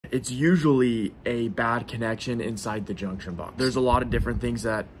it's usually a bad connection inside the junction box. There's a lot of different things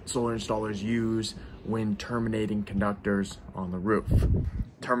that solar installers use when terminating conductors on the roof.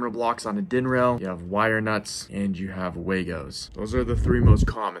 Terminal blocks on a DIN rail, you have wire nuts, and you have wagos. Those are the three most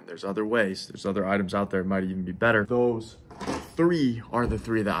common. There's other ways. There's other items out there that might even be better. Those three are the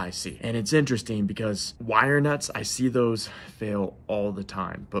three that I see. And it's interesting because wire nuts, I see those fail all the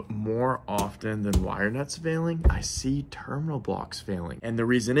time, but more often than wire nuts failing, I see terminal blocks failing. And the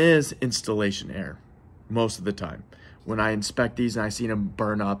reason is installation error, most of the time. When I inspect these and I see them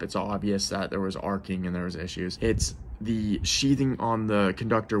burn up, it's obvious that there was arcing and there was issues. It's the sheathing on the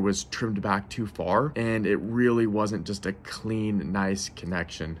conductor was trimmed back too far, and it really wasn't just a clean, nice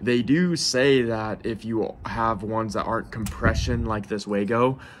connection. They do say that if you have ones that aren't compression like this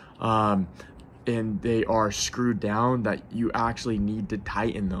wago, and they are screwed down, that you actually need to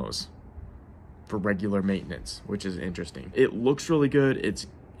tighten those for regular maintenance, which is interesting. It looks really good.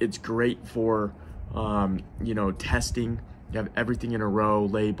 It's great for you know, testing. You have everything in a row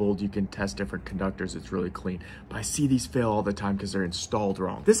labeled. You can test different conductors. It's really clean. But I see these fail all the time because they're installed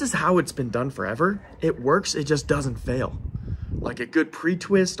wrong. This is how it's been done forever. It works, it just doesn't fail. Like a good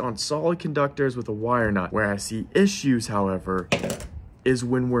pre-twist on solid conductors with a wire nut. Where I see issues, however, is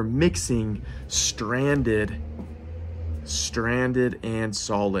when we're mixing stranded and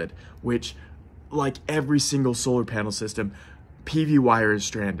solid, which, like every single solar panel system, PV wire is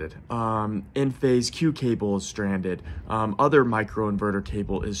stranded, in-phase Q cable is stranded, other microinverter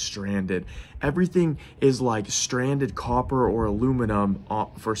cable is stranded. Everything is like stranded copper or aluminum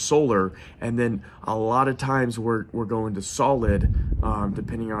for solar, and then a lot of times we're going to solid,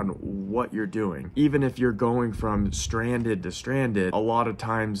 depending on what you're doing. Even if you're going from stranded to stranded, a lot of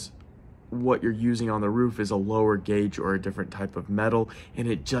times what you're using on the roof is a lower gauge or a different type of metal, and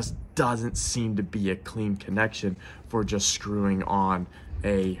it just doesn't seem to be a clean connection for just screwing on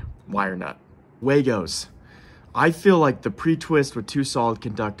a wire nut. Wagos. I feel like the pre-twist with two solid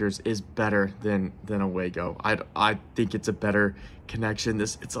conductors is better than a wago. I think it's a better connection.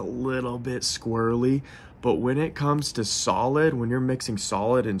 It's a little bit squirrely, but when it comes to solid, when you're mixing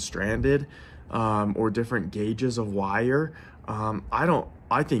solid and stranded, or different gauges of wire,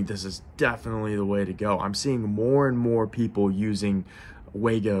 I think this is definitely the way to go. I'm seeing more and more people using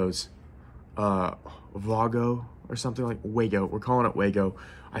wagos, Vago or something like wago. We're calling it wago.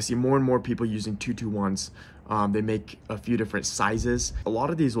 I see more and more people using 221s. They make a few different sizes. A lot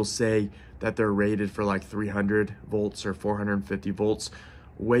of these will say that they're rated for like 300 volts or 450 volts.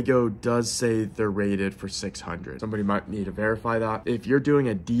 Wago does say they're rated for 600. Somebody might need to verify that. If you're doing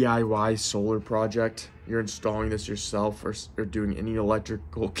a DIY solar project, you're installing this yourself or doing any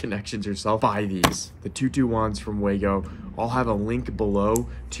electrical connections yourself, buy these. The 221s from Wago. I'll have a link below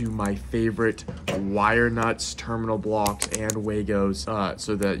to my favorite wire nuts, terminal blocks, and Wagos,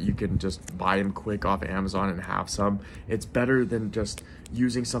 so that you can just buy them quick off Amazon and have some. It's better than just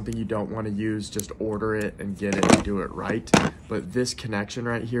using something you don't want to use. Just order it and get it and do it right. But this connection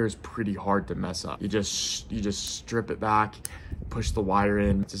right here is pretty hard to mess up. You just strip it back, push the wire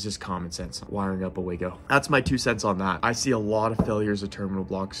in. It's just common sense wiring up a Wago. That's my 2 cents on that. I see a lot of failures of terminal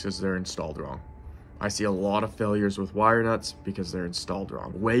blocks because they're installed wrong. I see a lot of failures with wire nuts because they're installed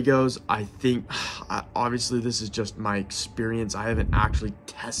wrong. Wagos, I think, obviously this is just my experience. I haven't actually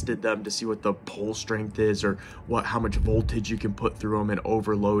tested them to see what the pull strength is or how much voltage you can put through them and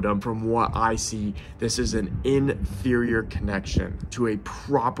overload them. From what I see, this is an inferior connection to a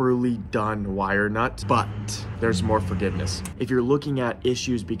properly done wire nut, but there's more forgiveness. If you're looking at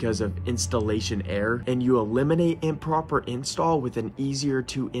issues because of installation error and you eliminate improper install with an easier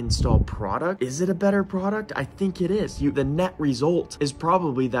to install product, is it a better product? I think it is. The net result is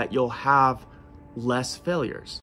probably that you'll have less failures.